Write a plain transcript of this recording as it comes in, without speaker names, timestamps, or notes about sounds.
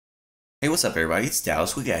Hey, what's up everybody, it's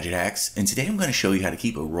Dallas with Gadget Hacks, and today I'm going to show you how to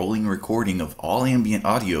keep a rolling recording of all ambient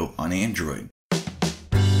audio on Android.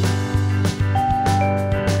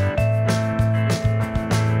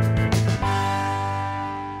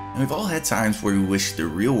 Now, we've all had times where we wish the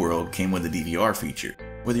real world came with a DVR feature.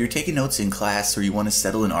 Whether you're taking notes in class or you want to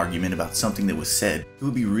settle an argument about something that was said, it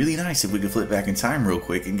would be really nice if we could flip back in time real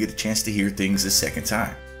quick and get a chance to hear things a second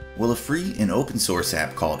time. Well, a free and open source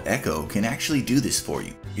app called Echo can actually do this for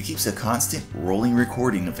you. It keeps a constant rolling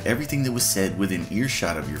recording of everything that was said within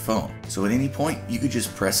earshot of your phone, so at any point you could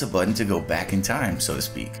just press a button to go back in time, so to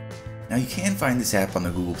speak. Now you can find this app on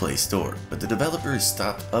the Google Play Store, but the developer has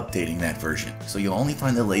stopped updating that version, so you'll only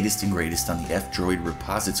find the latest and greatest on the f-droid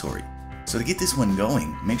repository. So to get this one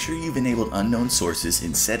going, make sure you've enabled unknown sources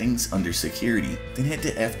in settings under security, then head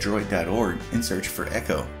to f-droid.org and search for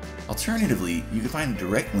Echo. Alternatively, you can find a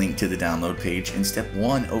direct link to the download page in step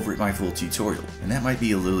 1 over at my full tutorial, and that might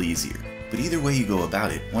be a little easier. But either way you go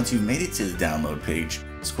about it, once you've made it to the download page,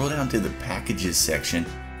 scroll down to the packages section,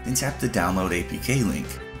 then tap the download APK link.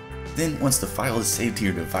 Then once the file is saved to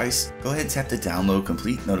your device, go ahead and tap the download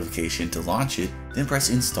complete notification to launch it, then press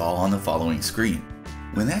install on the following screen.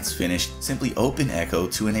 When that's finished, simply open Echo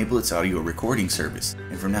to enable its audio recording service,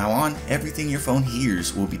 and from now on, everything your phone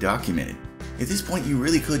hears will be documented. At this point, you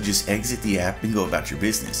really could just exit the app and go about your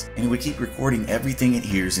business, and it would keep recording everything it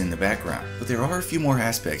hears in the background. But there are a few more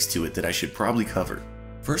aspects to it that I should probably cover.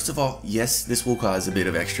 First of all, yes, this will cause a bit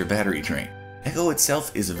of extra battery drain. Echo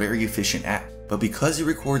itself is a very efficient app, but because it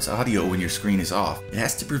records audio when your screen is off, it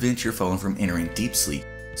has to prevent your phone from entering deep sleep.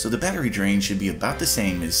 So the battery drain should be about the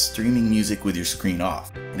same as streaming music with your screen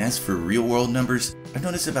off. And as for real world numbers, I've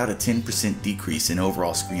noticed about a 10% decrease in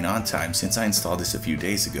overall screen on time since I installed this a few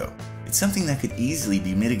days ago. It's something that could easily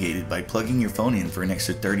be mitigated by plugging your phone in for an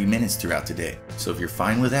extra 30 minutes throughout the day. So if you're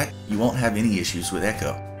fine with that, you won't have any issues with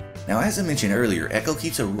Echo. Now, as I mentioned earlier, Echo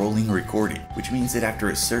keeps a rolling recording, which means that after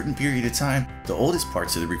a certain period of time, the oldest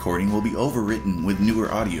parts of the recording will be overwritten with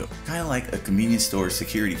newer audio, kind of like a convenience store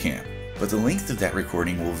security cam. But the length of that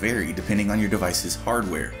recording will vary depending on your device's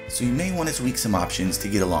hardware, so you may want to tweak some options to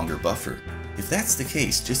get a longer buffer. If that's the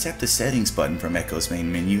case, just tap the settings button from Echo's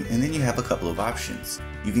main menu and then you have a couple of options.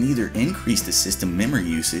 You can either increase the system memory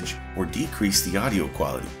usage or decrease the audio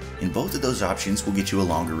quality, and both of those options will get you a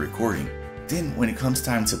longer recording. Then when it comes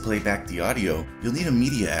time to play back the audio, you'll need a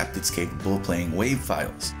media app that's capable of playing WAV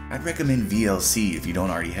files. I'd recommend VLC if you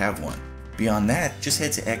don't already have one. Beyond that, just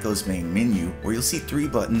head to Echo's main menu where you'll see 3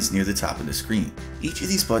 buttons near the top of the screen. Each of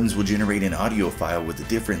these buttons will generate an audio file with a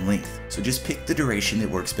different length, so just pick the duration that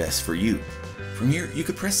works best for you. From here, you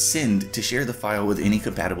could press send to share the file with any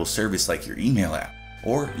compatible service like your email app,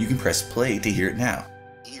 or you can press play to hear it now.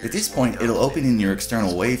 At this point, it'll open in your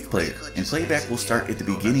external WAV player, and playback will start at the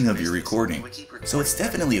beginning of your recording. So it's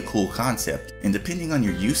definitely a cool concept, and depending on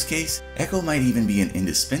your use case, Echo might even be an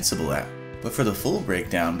indispensable app. But for the full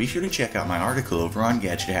breakdown, be sure to check out my article over on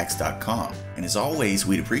GadgetHacks.com. And as always,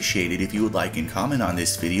 we'd appreciate it if you would like and comment on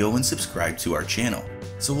this video and subscribe to our channel.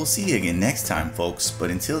 So we'll see you again next time, folks, but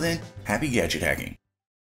until then, happy gadget hacking.